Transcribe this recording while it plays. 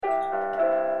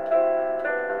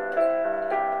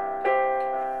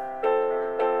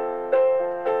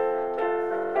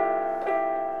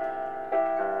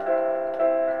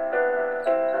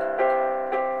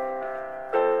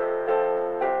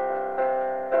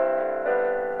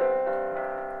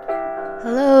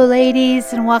Hello,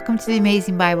 ladies, and welcome to the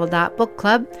Amazing Bible Book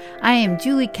Club. I am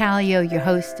Julie Callio, your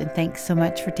host, and thanks so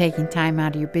much for taking time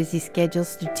out of your busy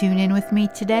schedules to tune in with me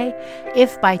today.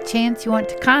 If by chance you want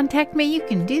to contact me, you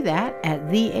can do that at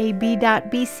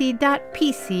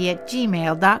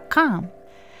theab.bc.pc@gmail.com.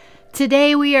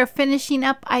 Today we are finishing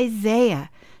up Isaiah.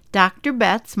 Dr.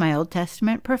 Betts, my Old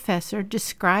Testament professor,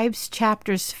 describes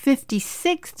chapters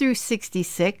 56 through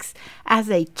 66 as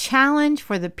a challenge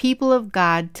for the people of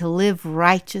God to live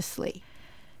righteously.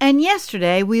 And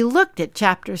yesterday we looked at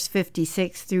chapters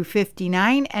 56 through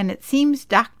 59, and it seems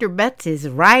Dr. Betts is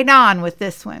right on with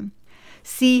this one.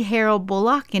 C. Harold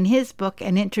Bullock, in his book,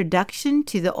 An Introduction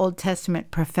to the Old Testament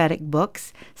Prophetic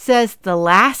Books, says the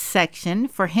last section,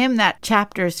 for him that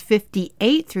chapters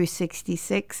 58 through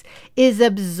 66, is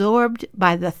absorbed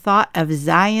by the thought of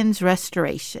Zion's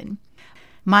restoration.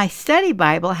 My study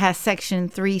Bible has section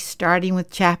 3 starting with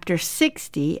chapter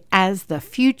 60 as the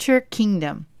future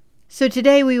kingdom. So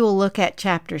today we will look at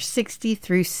chapters 60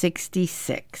 through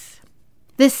 66.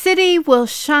 The city will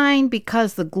shine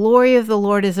because the glory of the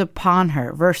Lord is upon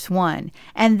her, verse 1.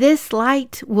 And this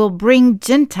light will bring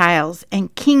Gentiles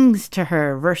and kings to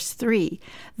her, verse 3.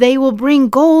 They will bring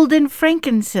gold and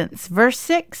frankincense, verse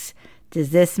 6.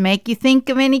 Does this make you think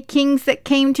of any kings that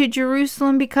came to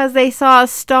Jerusalem because they saw a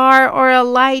star or a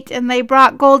light and they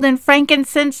brought gold and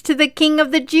frankincense to the King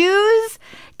of the Jews?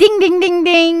 Ding, ding, ding,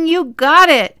 ding, you got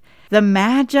it. The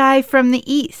Magi from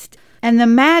the east. And the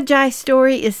Magi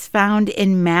story is found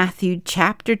in Matthew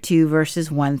chapter 2,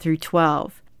 verses 1 through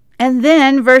 12. And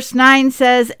then verse 9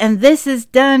 says, and this is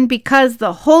done because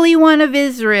the Holy One of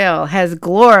Israel has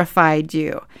glorified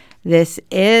you. This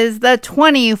is the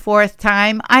 24th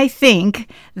time, I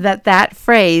think, that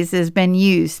phrase has been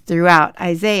used throughout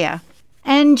Isaiah.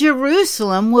 And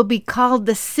Jerusalem will be called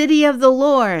the city of the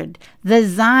Lord, the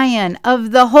Zion of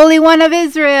the Holy One of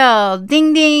Israel.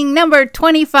 Ding, ding, number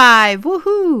 25.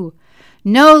 Woohoo!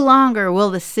 No longer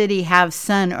will the city have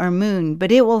sun or moon,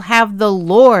 but it will have the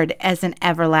Lord as an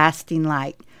everlasting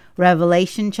light.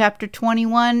 Revelation chapter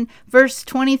 21, verse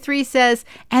 23 says,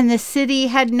 and the city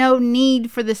had no need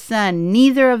for the sun,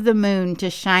 neither of the moon to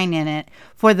shine in it,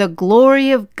 for the glory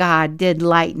of God did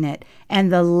lighten it,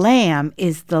 and the Lamb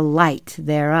is the light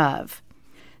thereof.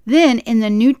 Then in the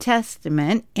New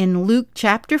Testament, in Luke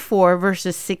chapter 4,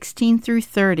 verses 16 through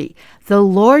 30, the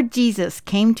Lord Jesus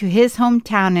came to his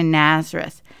hometown in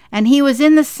Nazareth, and he was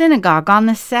in the synagogue on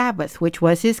the Sabbath, which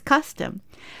was his custom.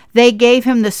 They gave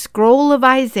him the scroll of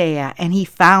Isaiah, and he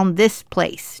found this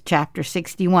place, chapter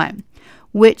 61,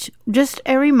 which, just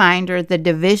a reminder, the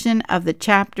division of the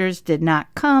chapters did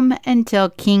not come until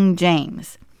King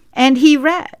James. And he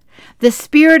read, the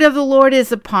Spirit of the Lord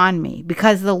is upon me,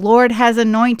 because the Lord has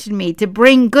anointed me to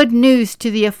bring good news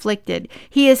to the afflicted.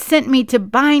 He has sent me to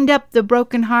bind up the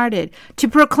brokenhearted, to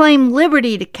proclaim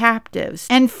liberty to captives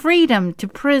and freedom to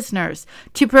prisoners,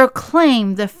 to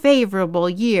proclaim the favorable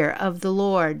year of the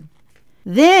Lord.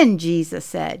 Then Jesus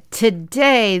said,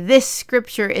 today this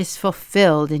scripture is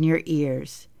fulfilled in your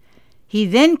ears. He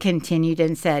then continued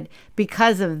and said,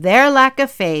 because of their lack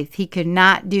of faith, he could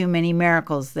not do many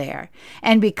miracles there.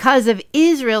 And because of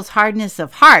Israel's hardness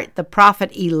of heart, the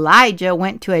prophet Elijah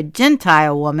went to a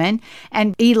Gentile woman,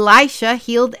 and Elisha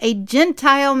healed a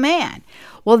Gentile man.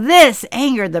 Well, this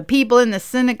angered the people in the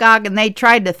synagogue, and they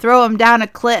tried to throw him down a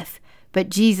cliff. But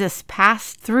Jesus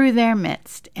passed through their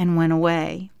midst and went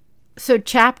away. So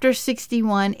chapter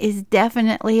 61 is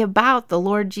definitely about the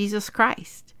Lord Jesus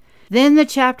Christ. Then the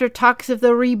chapter talks of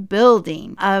the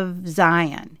rebuilding of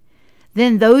Zion.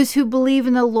 Then those who believe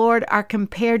in the Lord are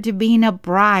compared to being a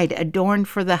bride adorned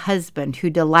for the husband who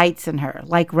delights in her,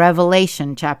 like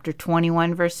Revelation chapter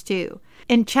 21, verse 2.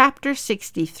 In chapter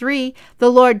 63, the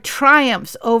Lord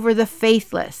triumphs over the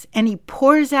faithless, and he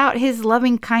pours out his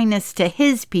loving kindness to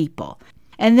his people.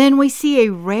 And then we see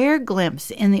a rare glimpse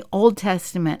in the Old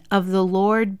Testament of the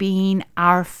Lord being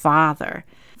our Father.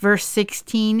 Verse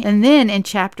 16, and then in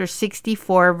chapter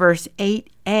 64, verse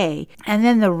 8a. And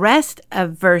then the rest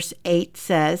of verse 8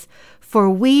 says, for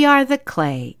we are the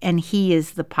clay, and he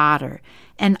is the potter,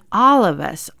 and all of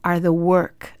us are the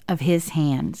work of his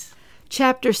hands.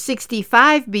 Chapter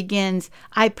 65 begins,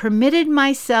 I permitted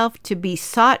myself to be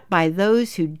sought by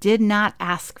those who did not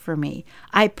ask for me.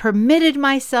 I permitted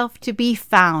myself to be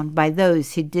found by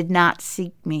those who did not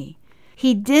seek me.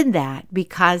 He did that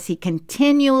because he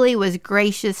continually was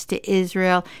gracious to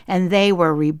Israel, and they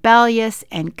were rebellious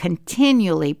and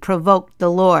continually provoked the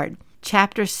Lord.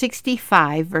 Chapter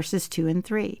 65, verses 2 and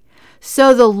 3.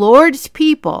 So the Lord's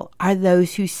people are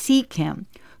those who seek him,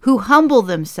 who humble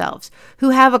themselves,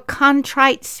 who have a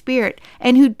contrite spirit,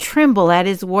 and who tremble at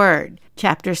his word.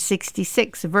 chapter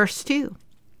 66, verse 2.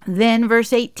 Then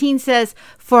verse 18 says,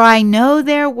 "For I know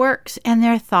their works and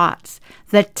their thoughts.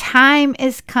 The time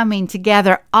is coming to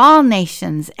gather all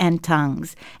nations and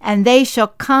tongues, and they shall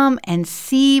come and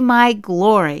see my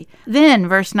glory." Then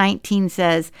verse 19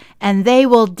 says, "And they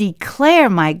will declare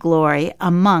my glory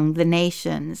among the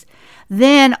nations."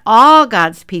 Then all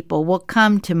God's people will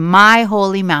come to my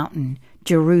holy mountain,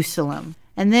 Jerusalem.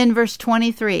 And then verse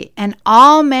 23, "And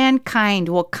all mankind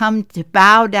will come to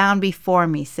bow down before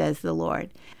me, says the Lord."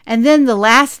 And then the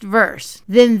last verse,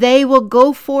 "Then they will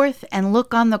go forth and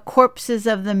look on the corpses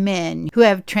of the men who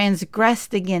have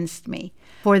transgressed against me.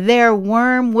 For their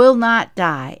worm will not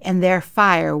die, and their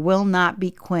fire will not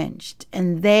be quenched,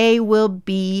 and they will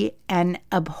be an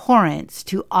abhorrence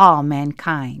to all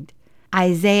mankind."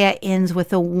 Isaiah ends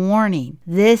with a warning.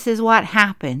 This is what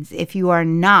happens if you are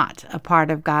not a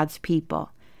part of God's people.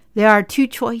 There are two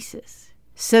choices.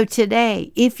 So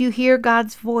today, if you hear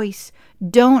God's voice,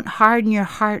 don't harden your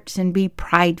hearts and be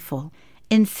prideful.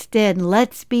 Instead,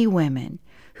 let's be women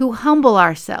who humble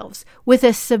ourselves with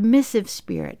a submissive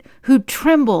spirit, who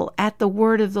tremble at the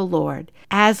word of the Lord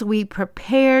as we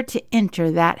prepare to enter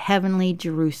that heavenly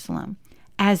Jerusalem,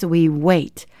 as we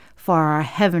wait for our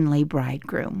heavenly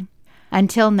bridegroom.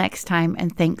 Until next time,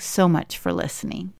 and thanks so much for listening.